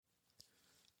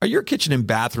Are your kitchen and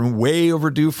bathroom way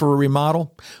overdue for a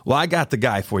remodel? Well, I got the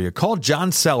guy for you. Call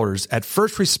John Sellers at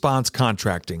First Response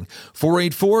Contracting,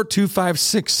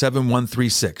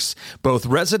 484-256-7136. Both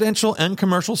residential and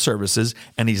commercial services,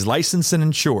 and he's licensed and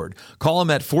insured. Call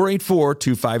him at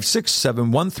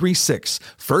 484-256-7136.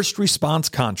 First Response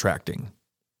Contracting.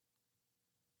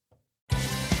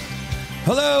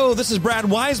 Hello, this is Brad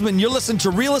Wiseman. You're listening to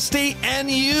Real Estate and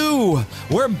You.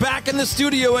 We're back in the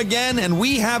studio again, and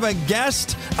we have a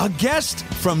guest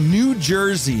from New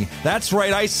Jersey. That's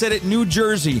right, I said it, New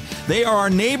Jersey. They are our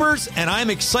neighbors, and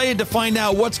I'm excited to find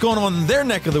out what's going on in their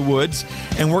neck of the woods.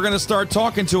 And we're going to start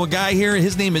talking to a guy here.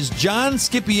 His name is John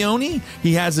Scipione.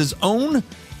 He has his own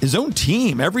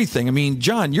team, everything. I mean,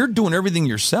 John, you're doing everything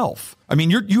yourself. I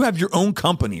mean, you have your own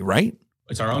company, right?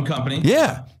 It's our own company.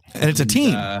 Yeah. And it's a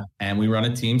team. And we run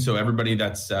a team, so everybody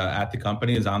that's at the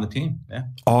company is on the team. Yeah.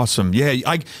 Awesome.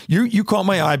 Yeah, you caught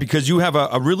my eye because you have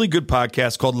a really good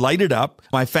podcast called Light It Up.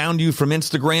 I found you from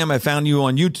Instagram. I found you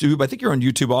on YouTube. I think you're on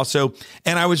YouTube also.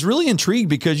 And I was really intrigued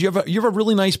because you have a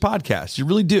really nice podcast. You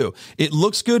really do. It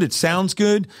looks good. It sounds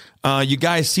good. You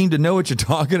guys seem to know what you're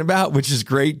talking about, which is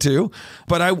great too.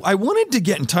 But I wanted to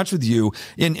get in touch with you,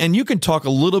 and you can talk a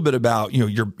little bit about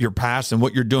your past and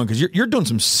what you're doing, because you're doing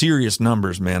some serious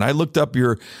numbers, man. I looked up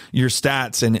your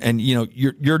stats, and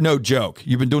you're no joke.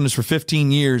 You've been doing this for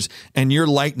 15 years, and you're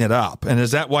lighting it up. And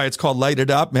is that why it's called Light It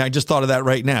Up? Man, I just thought of that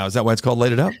right now. Is that why it's called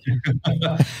Light It Up?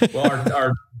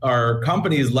 Well, our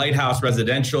company is Lighthouse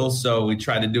Residential, so we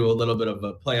try to do a little bit of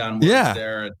a play on words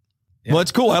there. Yeah. Well,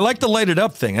 it's cool. I like the Light It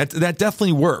Up thing. That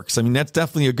definitely works. I mean, that's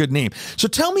definitely a good name. So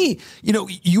tell me,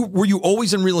 were you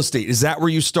always in real estate? Is that where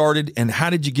you started? And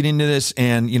how did you get into this?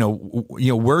 And,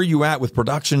 where are you at with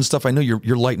production stuff? I know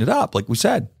you're lighting it up, like we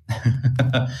said.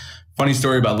 Funny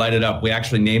story about Light It Up. We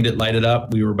actually named it Light It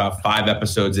Up. We were about 5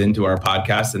 episodes into our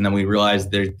podcast, and then we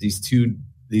realized there's these two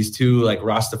like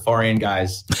Rastafarian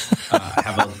guys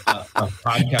have a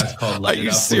podcast called Light It Up. Are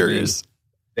you serious?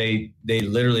 They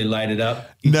literally light it up.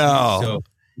 No. So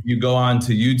if you go on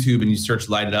to YouTube and you search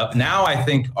Light It Up, now I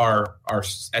think our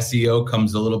SEO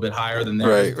comes a little bit higher than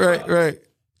theirs. Right.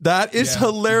 That is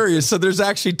hilarious. So there's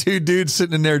actually 2 dudes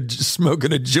sitting in there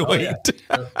smoking a joint. Oh, yeah.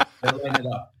 They're lighting it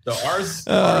up. So ours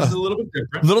is a little bit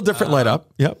different. A little different light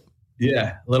up. Yep.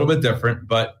 Yeah, a little bit different.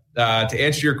 But to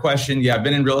answer your question, I've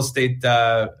been in real estate,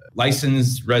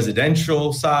 licensed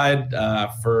residential side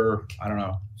for,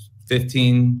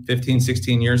 15,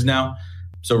 16 years now.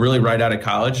 So really right out of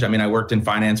college. I mean, I worked in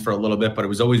finance for a little bit, but it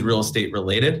was always real estate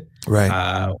related. Right.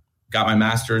 Got my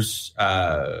master's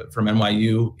from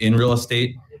NYU in real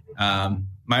estate.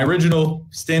 My original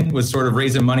stint was sort of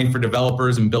raising money for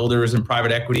developers and builders and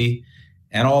private equity,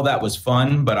 and all that was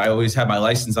fun, but I always had my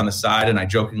license on the side. And I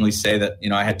jokingly say that,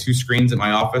 I had 2 screens in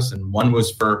my office, and one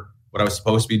was for what I was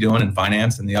supposed to be doing in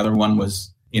finance, and the other one was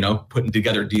putting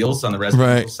together deals on the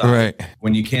residential side. Right.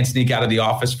 When you can't sneak out of the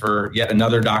office for yet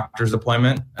another doctor's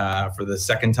appointment for the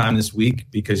second time this week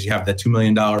because you have that $2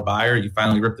 million buyer, you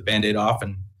finally rip the Band-Aid off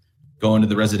and go into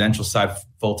the residential side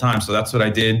full time. So that's what I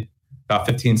did about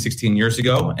 15, 16 years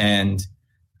ago, and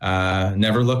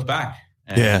never looked back.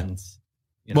 And,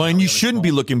 and you shouldn't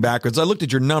be looking backwards. I looked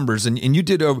at your numbers, and you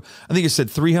did over, I think you said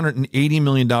 $380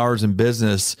 million in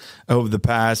business over the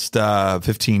past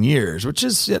 15 years, which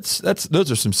is those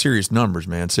are some serious numbers,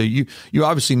 man. So you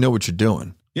obviously know what you're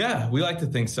doing. Yeah, we like to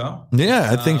think so. Yeah,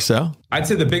 I think so. I'd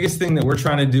say the biggest thing that we're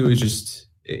trying to do is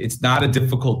it's not a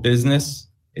difficult business.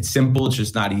 It's simple. It's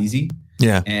just not easy.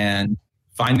 Yeah. And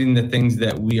finding the things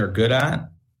that we are good at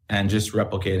and just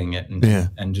replicating it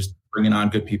and just bringing on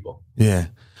good people. Yeah.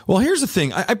 Well, here's the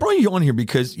thing. I brought you on here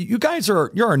because you guys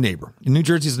you're our neighbor. New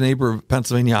Jersey's a neighbor of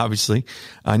Pennsylvania, obviously.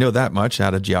 I know that much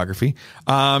out of geography.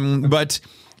 But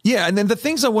yeah, and then the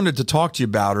things I wanted to talk to you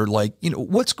about are like,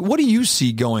 what do you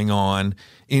see going on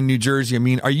in New Jersey? I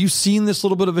mean, are you seeing this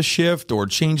little bit of a shift or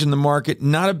change in the market?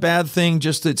 Not a bad thing,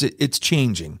 just it's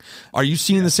changing. Are you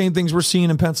seeing the same things we're seeing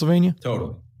in Pennsylvania?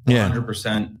 Totally.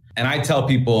 100%. And I tell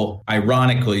people,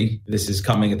 ironically, this is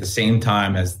coming at the same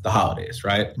time as the holidays,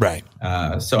 right? Right.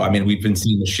 So, I mean, we've been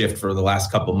seeing the shift for the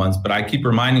last couple of months, but I keep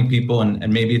reminding people,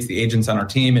 and maybe it's the agents on our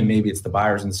team, and maybe it's the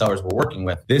buyers and sellers we're working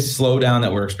with. This slowdown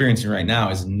that we're experiencing right now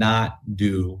is not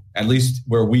due, at least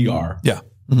where we are,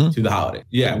 to the holiday.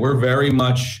 Yeah, we're very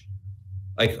much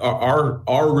like our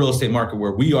real estate market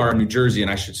where we are in New Jersey.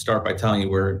 And I should start by telling you,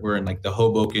 we're in like the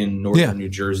Hoboken, northern New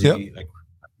Jersey, like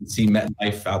see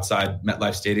MetLife outside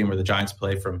MetLife Stadium where the Giants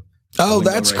play from. Oh,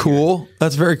 that's cool. Here.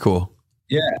 That's very cool.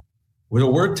 Yeah.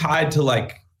 We're tied to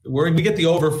we get the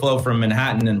overflow from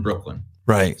Manhattan and Brooklyn.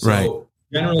 Right. So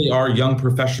generally our young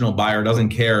professional buyer doesn't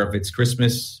care if it's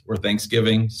Christmas or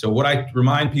Thanksgiving. So what I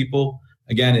remind people,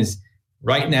 again, is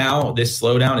right now, this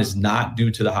slowdown is not due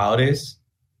to the holidays.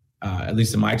 At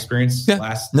least in my experience,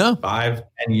 last 5-10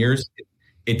 years,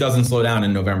 it doesn't slow down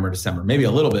in November, December, maybe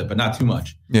a little bit, but not too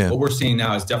much. Yeah. What we're seeing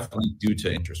now is definitely due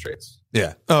to interest rates.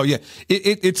 Yeah. Oh, yeah.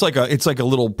 It's like a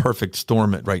little perfect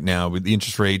storm right now with the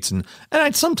interest rates, and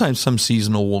sometimes some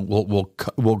seasonal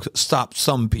will stop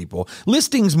some people.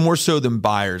 Listings more so than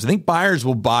buyers. I think buyers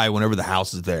will buy whenever the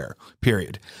house is there.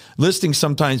 Period. Listings,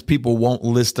 sometimes people won't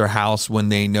list their house when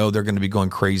they know they're going to be going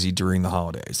crazy during the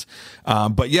holidays.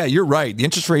 But yeah, you're right. The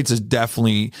interest rates is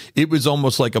definitely. It was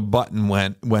almost like a button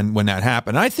when that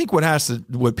happened. And I think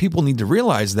what people need to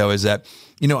realize though is that,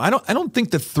 I don't think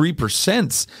the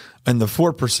 3% and the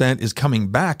 4% is coming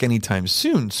back anytime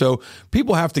soon. So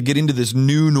people have to get into this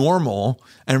new normal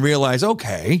and realize,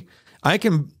 okay, I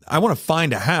want to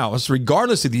find a house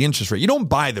regardless of the interest rate. You don't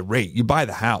buy the rate, you buy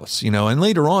the house, and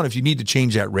later on, if you need to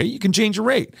change that rate, you can change the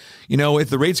rate. If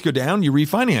the rates go down, you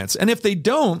refinance. And if they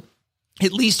don't,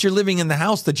 at least you're living in the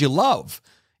house that you love.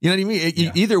 You know what I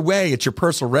mean? Either way, it's your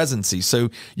personal residency.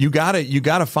 So you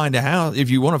gotta find a house.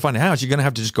 If you want to find a house, you're going to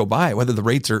have to just go buy it, whether the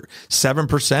rates are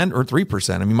 7% or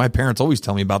 3%. I mean, my parents always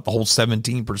tell me about the whole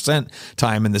 17%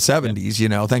 time in the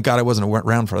 70s, Thank God I wasn't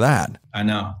around for that. I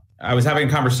know. I was having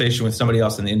a conversation with somebody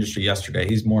else in the industry yesterday.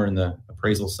 He's more in the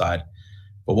appraisal side.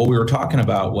 But what we were talking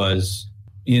about was,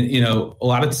 a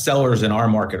lot of sellers in our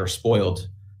market are spoiled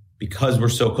because we're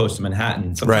so close to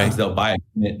Manhattan. Sometimes they'll buy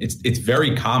it. It's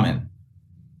very common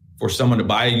for someone to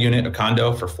buy a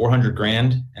condo for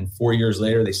 $400,000, and 4 years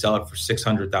later they sell it for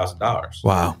 $600,000.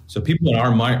 Wow! So people in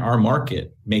our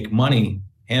market make money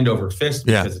hand over fist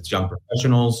because it's young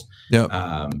professionals. Yep.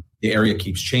 The area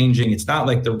keeps changing. It's not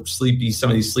like some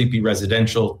of these sleepy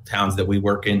residential towns that we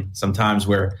work in sometimes,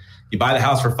 where you buy the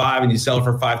house for $5 and you sell it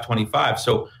for $525.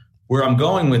 So where I'm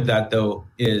going with that though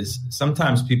is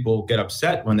sometimes people get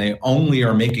upset when they only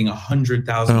are making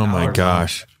 $100,000. Oh my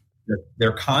gosh.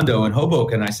 Their condo in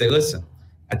Hoboken. I say, listen,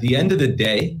 at the end of the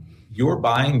day, you're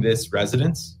buying this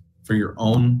residence for your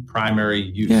own primary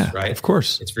use, right? Of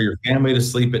course. It's for your family to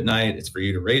sleep at night. It's for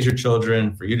you to raise your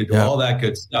children, for you to do all that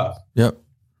good stuff. Yep.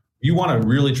 You want to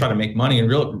really try to make money in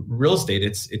real estate.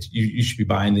 You should be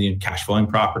buying the cash flowing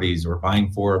properties or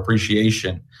buying for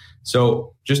appreciation.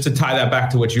 So just to tie that back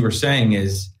to what you were saying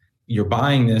is you're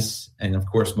buying this. And of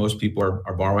course, most people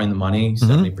are borrowing the money,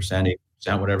 70%,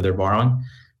 80%, whatever they're borrowing.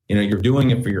 You're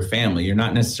doing it for your family. You're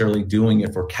not necessarily doing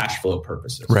it for cash flow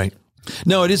purposes. Right.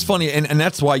 No, it is funny. And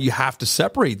that's why you have to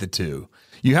separate the two.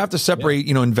 You have to separate,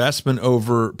 investment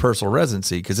over personal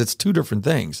residency, because it's two different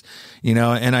things, and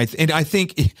I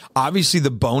think obviously the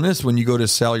bonus when you go to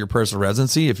sell your personal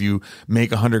residency, if you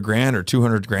make $100,000 or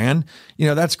 $200,000,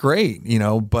 that's great,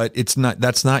 but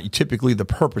that's not typically the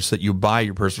purpose that you buy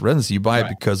your personal residency. You buy it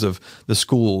because of the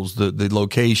schools, the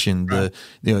location,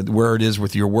 where it is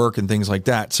with your work and things like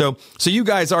that. So you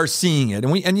guys are seeing it,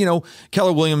 and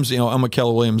Keller Williams, I'm a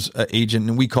Keller Williams agent,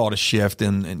 and we call it a shift,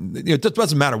 and it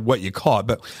doesn't matter what you call it.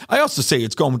 But I also say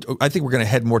I think we're going to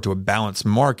head more to a balanced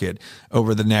market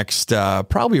over the next,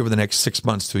 probably over the next 6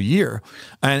 months to a year.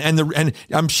 And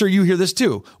I'm sure you hear this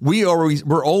too. We're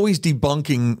always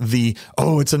debunking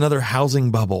it's another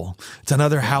housing bubble. It's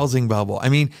another housing bubble. I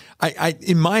mean, I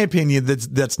in my opinion,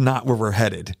 that's not where we're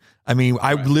headed. I mean,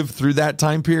 I lived through that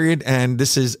time period, and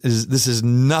this is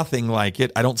nothing like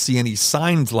it. I don't see any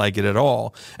signs like it at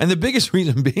all. And the biggest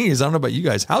reason being is, I don't know about you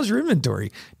guys, how's your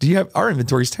inventory? Our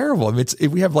inventory is terrible. I mean,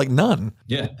 we have like none.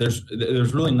 Yeah, there's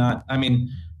really not. I mean,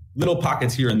 little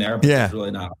pockets here and there, but there's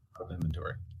really not a lot of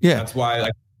inventory. Yeah, that's why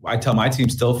I tell my team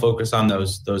still focus on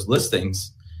those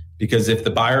listings, because if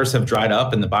the buyers have dried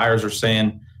up and the buyers are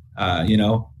saying,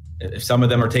 if some of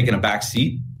them are taking a back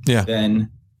seat, then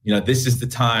this is the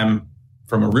time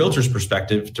from a realtor's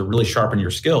perspective to really sharpen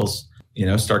your skills,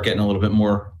 start getting a little bit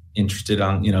more interested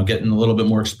on, getting a little bit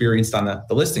more experienced on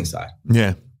the listing side.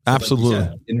 Yeah, absolutely. Like you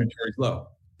said, inventory's low.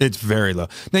 It's very low.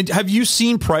 Now, have you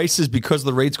seen prices, because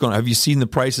the rate's going, have you seen the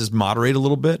prices moderate a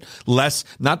little bit? Less,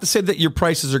 not to say that your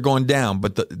prices are going down,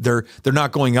 but they're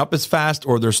not going up as fast,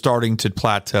 or they're starting to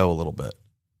plateau a little bit?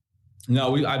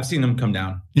 No, I've seen them come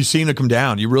down. You've seen them come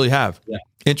down. You really have. Yeah.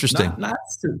 Interesting.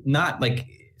 Not like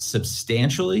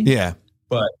substantially. Yeah.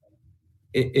 But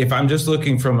if I'm just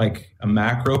looking from like a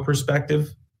macro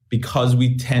perspective, because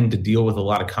we tend to deal with a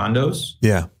lot of condos.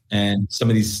 Yeah. And some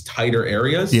of these tighter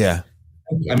areas. Yeah.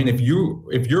 I mean, if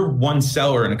you're one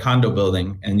seller in a condo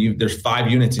building and there's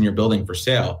 5 units in your building for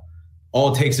sale,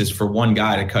 all it takes is for one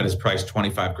guy to cut his price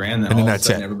 $25,000, and then that's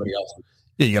it. Everybody else.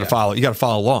 Yeah, you got to follow. You got to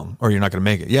follow along, or you're not going to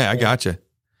make it. Yeah, I gotcha.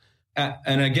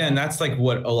 And again, that's like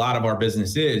what a lot of our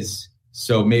business is.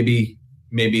 So maybe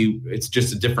it's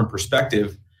just a different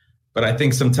perspective. But I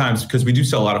think sometimes, because we do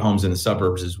sell a lot of homes in the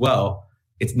suburbs as well,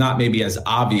 it's not maybe as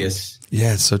obvious.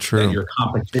 Yeah, it's so true. That your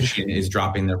competition is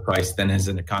dropping their price than is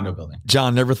in a condo building.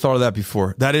 John, never thought of that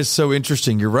before. That is so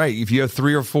interesting. You're right. If you have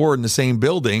 3 or 4 in the same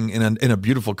building in a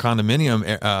beautiful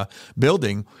condominium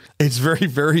building, it's very,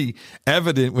 very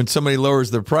evident when somebody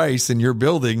lowers their price in your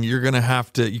building, you're going to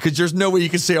have to, because there's no way you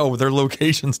can say, oh, their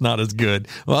location's not as good.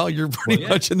 Well, you're pretty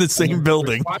much in the same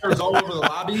building. Fires all over the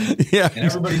lobby. Yeah. And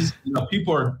everybody's,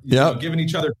 people are giving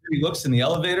each other pretty looks in the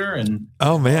elevator. And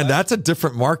oh, man, that's a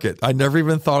different market. I never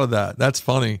even thought of that. That's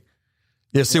funny.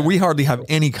 Yeah, so we hardly have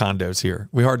any condos here.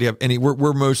 We hardly have any.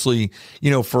 We're mostly,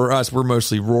 for us, we're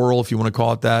mostly rural, if you want to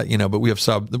call it that, but we have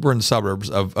we're in the suburbs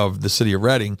of the city of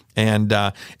Reading. And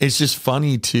it's just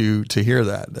funny to hear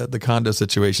that the condo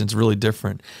situation is really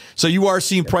different. So you are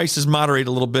seeing prices moderate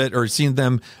a little bit, or seeing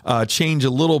them change a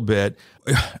little bit.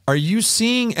 Are you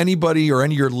seeing anybody or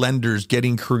any of your lenders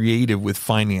getting creative with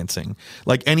financing,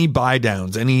 like any buy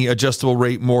downs, any adjustable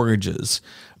rate mortgages,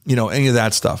 any of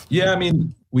that stuff? Yeah, I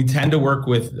mean, we tend to work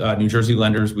with New Jersey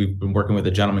lenders. We've been working with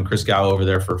a gentleman, Chris Gallo, over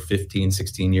there for 15,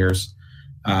 16 years.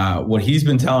 What he's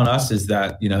been telling us is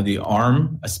that, the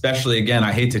ARM, especially, again,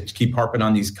 I hate to keep harping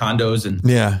on these condos and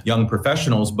young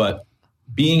professionals, but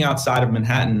being outside of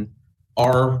Manhattan,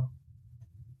 our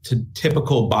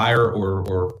typical buyer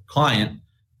or client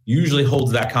usually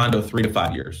holds that condo 3 to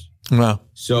 5 years. Wow.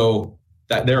 So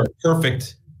that they're a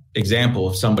perfect example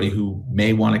of somebody who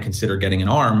may want to consider getting an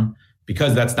ARM,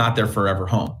 because that's not their forever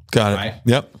home. Got it. Right?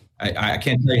 Yep. I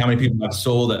can't tell you how many people have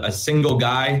sold a single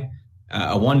guy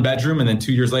a 1-bedroom, and then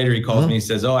 2 years later he calls me, he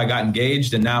says, "Oh, I got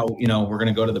engaged, and now we're going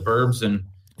to go to the burbs, and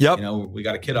we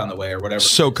got a kid on the way,or whatever."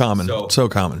 So common. So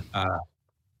common.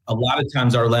 A lot of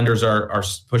times our lenders are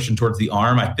pushing towards the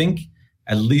ARM. I think,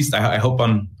 at least, I hope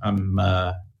I'm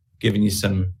giving you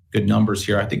some good numbers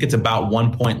here. I think it's about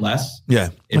 1 point less. Yeah,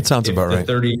 that sounds about right.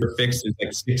 The 30-year fixed is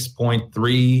like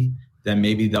 6.3. Then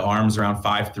maybe the ARM's around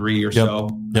 5.3 or so.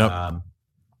 Yep.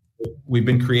 We've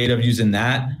been creative using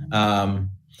that.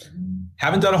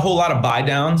 Haven't done a whole lot of buy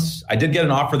downs. I did get an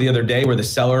offer the other day where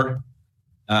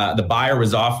the buyer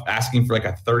was off asking for like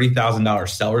a $30,000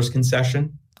 seller's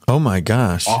concession. Oh my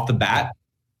gosh. Off the bat.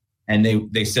 And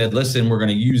they said, listen, we're going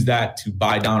to use that to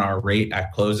buy down our rate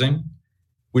at closing,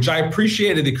 which I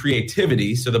appreciated the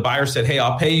creativity. So the buyer said, hey,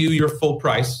 I'll pay you your full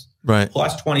price, right,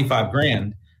 plus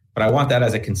 $25,000. But I want that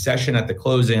as a concession at the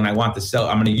closing, and I want the sell.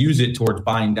 I'm going to use it towards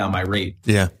buying down my rate.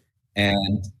 Yeah.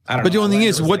 And I don't know. But the only thing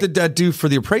is, what did that do for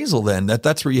the appraisal then?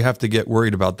 That's where you have to get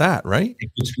worried about that, right? It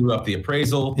could screw up the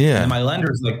appraisal. Yeah. And my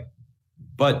lender's like,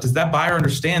 but does that buyer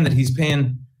understand that he's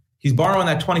borrowing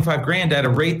that $25,000 at a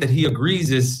rate that he agrees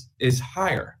is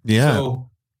higher? Yeah. So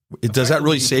does that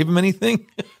really save him anything?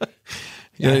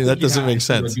 That doesn't make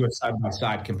sense. Do a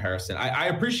side-by-side comparison. I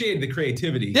appreciate the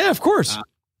creativity. Yeah, of course.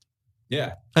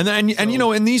 Yeah. And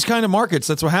in these kind of markets,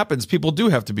 that's what happens. People do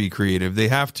have to be creative. They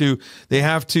have to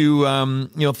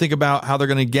think about how they're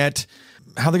going to get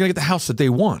the house that they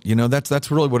want. That's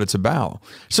really what it's about.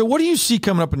 So what do you see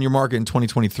coming up in your market in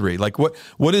 2023? Like what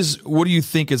do you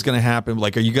think is going to happen?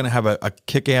 Like, are you going to have a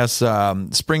kick-ass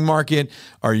spring market?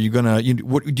 Are you going to,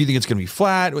 what do you think it's going to be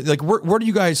flat? Like what are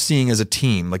you guys seeing as a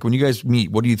team? Like when you guys meet,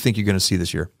 what do you think you're going to see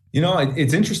this year?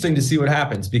 It's interesting to see what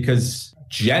happens, because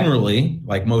generally,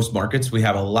 like most markets, we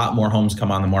have a lot more homes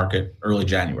come on the market early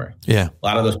January. Yeah. A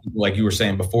lot of those people, like you were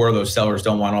saying before, those sellers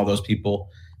don't want all those people,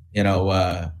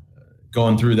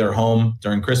 going through their home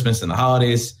during Christmas and the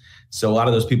holidays. So a lot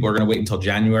of those people are going to wait until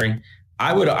January.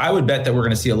 I would bet that we're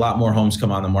going to see a lot more homes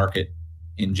come on the market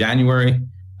in January.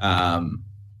 And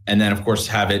then of course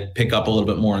have it pick up a little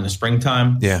bit more in the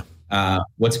springtime. Yeah.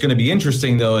 What's going to be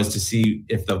interesting though, is to see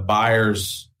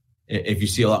if you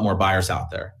see a lot more buyers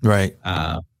out there. Right.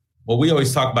 What we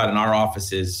always talk about in our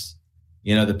office is,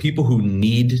 the people who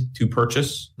need to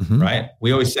purchase, right?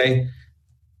 We always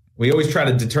try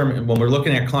to determine when we're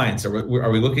looking at clients,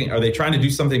 are they trying to do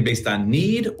something based on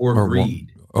need or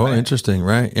greed? Oh, right? Interesting.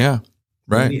 Right. Yeah.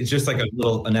 Right. It's just like a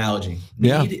little analogy.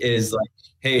 Yeah. Need is like,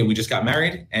 hey, we just got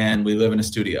married and we live in a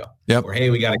studio. Yep. Or, hey,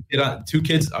 we got two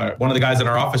kids. One of the guys in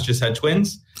our office just had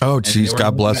twins. Oh, geez.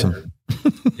 God bless him.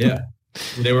 Yeah.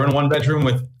 They were in a 1-bedroom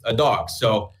with a dog.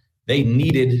 So they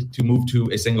needed to move to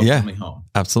a single family home.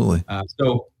 Absolutely.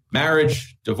 So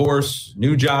marriage, divorce,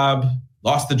 new job,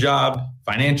 lost the job,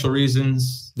 financial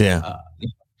reasons,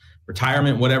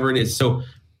 retirement, whatever it is. So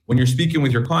when you're speaking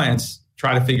with your clients,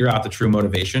 try to figure out the true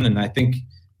motivation. And I think,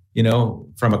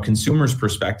 from a consumer's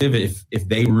perspective, if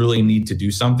they really need to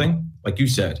do something, like you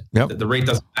said, the rate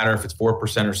doesn't matter if it's 4% or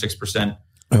 6%.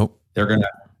 Nope. They're going to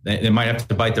They might have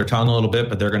to bite their tongue a little bit,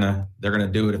 but they're gonna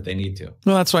do it if they need to.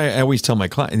 Well, that's why I always tell my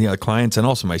clients and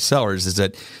also my sellers is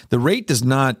that the rate does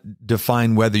not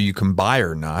define whether you can buy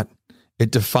or not.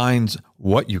 It defines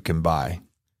what you can buy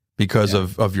because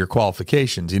of your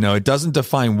qualifications. It doesn't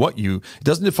define it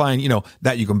doesn't define,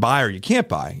 that you can buy or you can't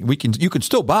buy. You can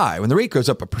still buy. When the rate goes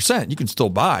up 1%, you can still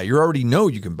buy. You already know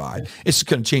you can buy. It's just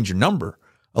going to change your number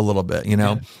a little bit,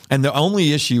 And the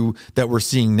only issue that we're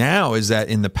seeing now is that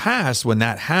in the past, when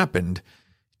that happened,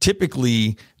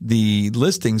 typically the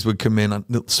listings would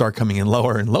start coming in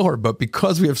lower and lower. But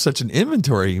because we have such an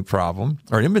inventory problem,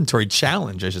 or an inventory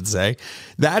challenge, I should say,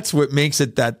 that's what makes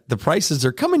it that the prices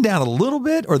are coming down a little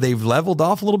bit, or they've leveled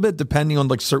off a little bit, depending on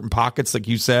like certain pockets, like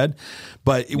you said.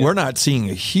 But we're not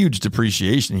seeing a huge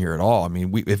depreciation here at all. I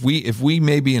mean, if we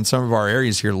maybe in some of our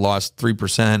areas here lost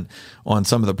 3% on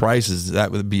some of the prices, that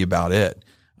would be about it.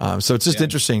 So it's just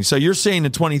interesting. So you're saying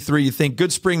in 23, you think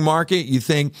good spring market. You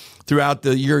think throughout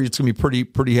the year it's going to be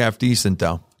pretty half decent,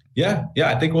 though. Yeah.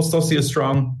 I think we'll still see a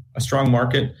strong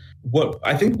market. What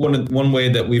I think one way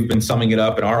that we've been summing it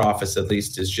up in our office, at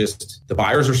least, is just the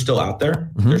buyers are still out there.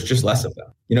 Mm-hmm. There's just less of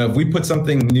them. If we put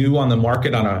something new on the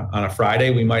market on a Friday,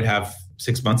 we might have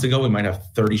 6 months ago, we might have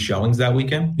 30 showings that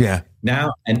weekend. Yeah.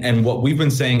 Now, and what we've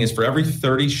been saying is for every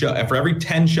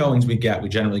 10 showings we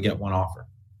generally get one offer.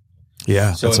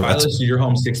 Yeah. So if I listed your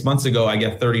home 6 months ago, I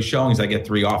get 30 showings, I get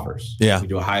 3 offers. Yeah. We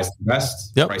do a highest and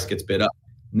best, price gets bid up.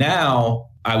 Now,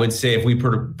 I would say if we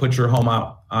put your home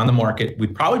out on the market,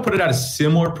 we'd probably put it at a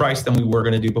similar price than we were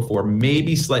going to do before,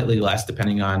 maybe slightly less,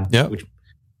 depending on which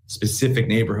specific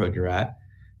neighborhood you're at.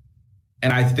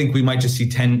 And I think we might just see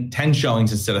 10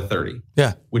 showings instead of 30.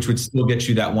 Yeah. Which would still get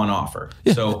you that one offer.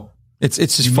 Yeah. So it's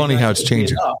just funny how it's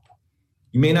changing.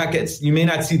 You may not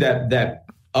see that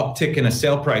uptick in a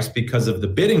sale price because of the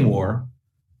bidding war,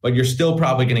 but you're still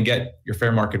probably going to get your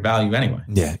fair market value anyway.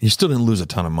 Yeah, you still didn't lose a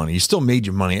ton of money. You still made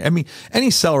your money. I mean,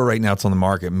 any seller right now that's on the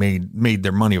market made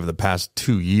their money over the past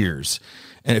 2 years.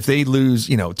 And if they lose,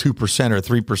 2% or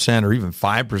 3% or even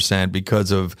 5%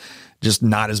 because of just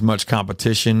not as much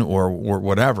competition or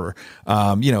whatever,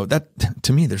 that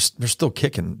to me, they're still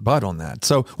kicking butt on that.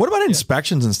 So what about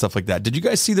inspections and stuff like that? Did you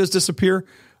guys see those disappear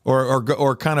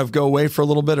or kind of go away for a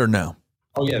little bit, or no?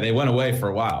 Oh yeah, they went away for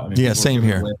a while. I mean, same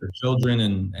here. For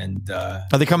children and are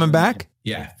they coming back?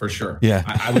 Yeah, for sure. Yeah,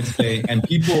 I would say, and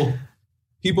people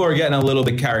are getting a little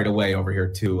bit carried away over here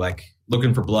too, like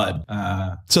looking for blood.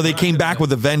 So they came back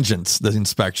with a vengeance. The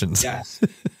inspections. Yes.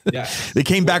 They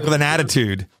came back with an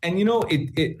attitude. And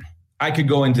I could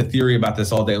go into theory about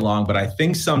this all day long, but I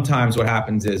think sometimes what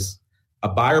happens is a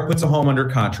buyer puts a home under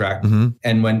contract,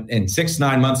 and when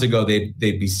 9 months ago they'd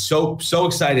be so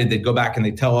excited, they'd go back and they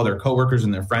tell all their coworkers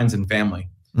and their friends and family,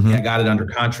 "Hey, I got it under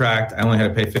contract. I only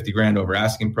had to pay $50,000 over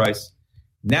asking price."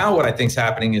 Now what I think is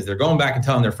happening is they're going back and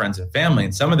telling their friends and family,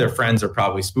 and some of their friends are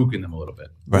probably spooking them a little bit.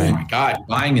 Right. Oh my God, you're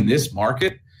buying in this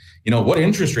market? What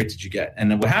interest rate did you get?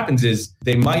 And then what happens is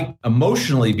they might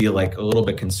emotionally be like a little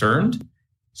bit concerned.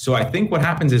 So I think what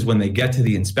happens is when they get to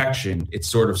the inspection, it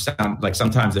sort of sounds like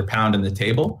sometimes they're pounding the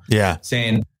table,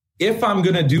 saying, if I'm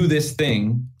going to do this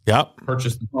thing,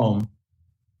 purchase the home,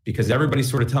 because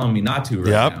everybody's sort of telling me not to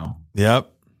now.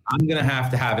 I'm going to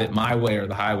have it my way or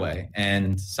the highway.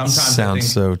 And sometimes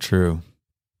sounds so true.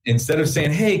 Instead of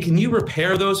saying, "Hey, can you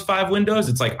repair those 5 windows?"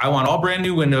 It's like, I want all brand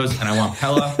new windows, and I want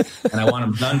Pella, and I want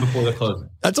them done before the closing.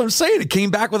 That's what I'm saying. It came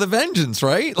back with a vengeance,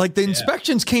 right? Like the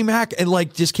inspections came back and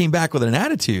just came back with an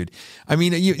attitude. I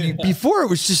mean, before it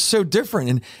was just so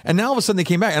different. And now all of a sudden they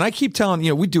came back. And I keep telling,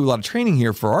 we do a lot of training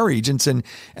here for our agents and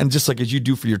just like as you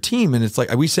do for your team. And it's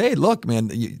like, we say, look, man,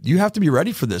 you have to be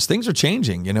ready for this. Things are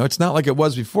changing. It's not like it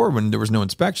was before when there was no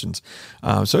inspections.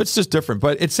 So it's just different.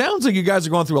 But it sounds like you guys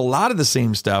are going through a lot of the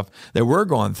same stuff that we're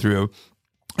going through.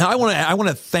 Now, I want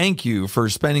to thank you for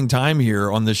spending time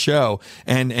here on the show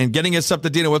and getting us up to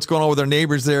date on what's going on with our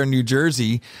neighbors there in New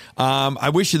Jersey. I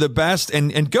wish you the best.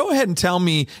 And go ahead and tell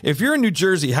me, if you're in New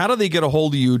Jersey, how do they get a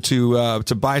hold of you to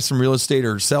buy some real estate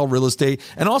or sell real estate?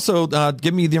 And also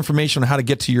give me the information on how to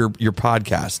get to your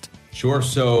podcast. Sure.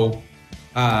 So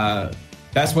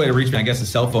best way to reach me, I guess, is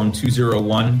cell phone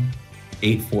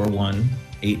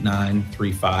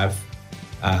 201-841-8935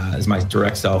 is my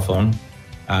direct cell phone.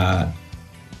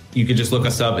 You could just look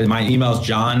us up. My email is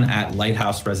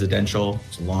john@lighthouseresidential.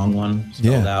 It's a long one,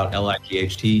 spelled out,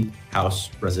 LIGHT,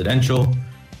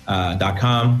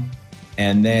 houseresidential.com.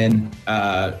 And then,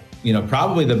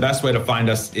 probably the best way to find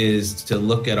us is to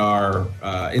look at our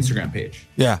Instagram page.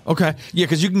 Yeah. Okay. Yeah,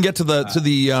 because you can get to the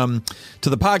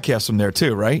podcast from there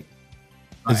too, right?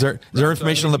 Is there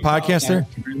information on the podcast there?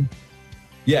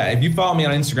 Yeah. If you follow me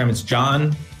on Instagram, it's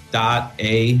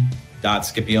john.a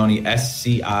Scipione,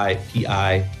 Scipione,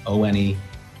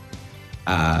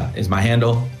 is my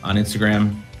handle on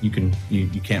Instagram. You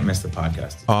can't miss the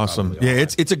podcast. It's awesome. Yeah,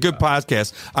 it's a good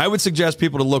podcast. I would suggest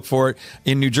people to look for it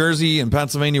in New Jersey and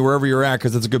Pennsylvania, wherever you're at,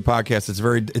 because it's a good podcast.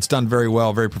 It's done very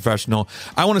well, very professional.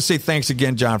 I want to say thanks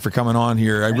again, John, for coming on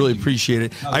here. I really appreciate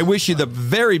it. I wish you the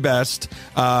very best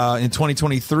in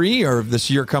 2023 or this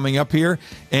year coming up here.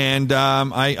 And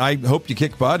I hope you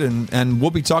kick butt, and we'll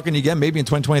be talking to you again maybe in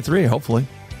 2023, hopefully.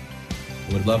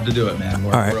 Would love to do it, man.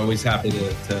 We're always happy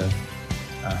to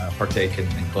partake and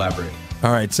collaborate.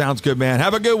 All right. Sounds good, man.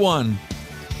 Have a good one.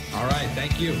 All right.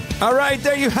 Thank you. All right.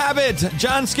 There you have it.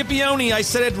 John Scipione. I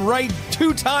said it right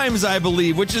 2 times, I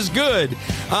believe, which is good.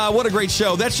 What a great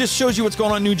show. That just shows you what's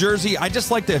going on in New Jersey. I just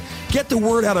like to get the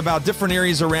word out about different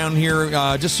areas around here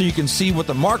just so you can see what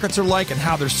the markets are like and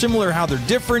how they're similar, how they're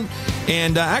different.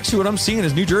 And actually what I'm seeing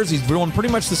is New Jersey's doing pretty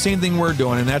much the same thing we're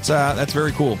doing, and that's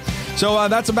very cool. So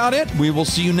that's about it. We will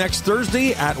see you next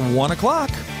Thursday at 1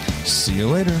 o'clock. See you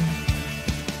later.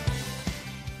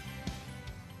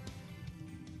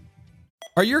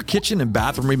 Are your kitchen and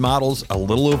bathroom remodels a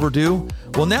little overdue?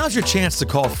 Well, now's your chance to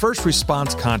call First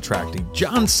Response Contracting.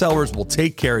 John Sellers will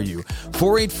take care of you.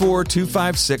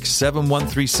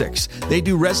 484-256-7136. They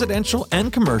do residential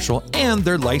and commercial, and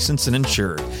they're licensed and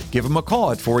insured. Give them a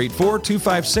call at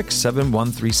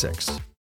 484-256-7136.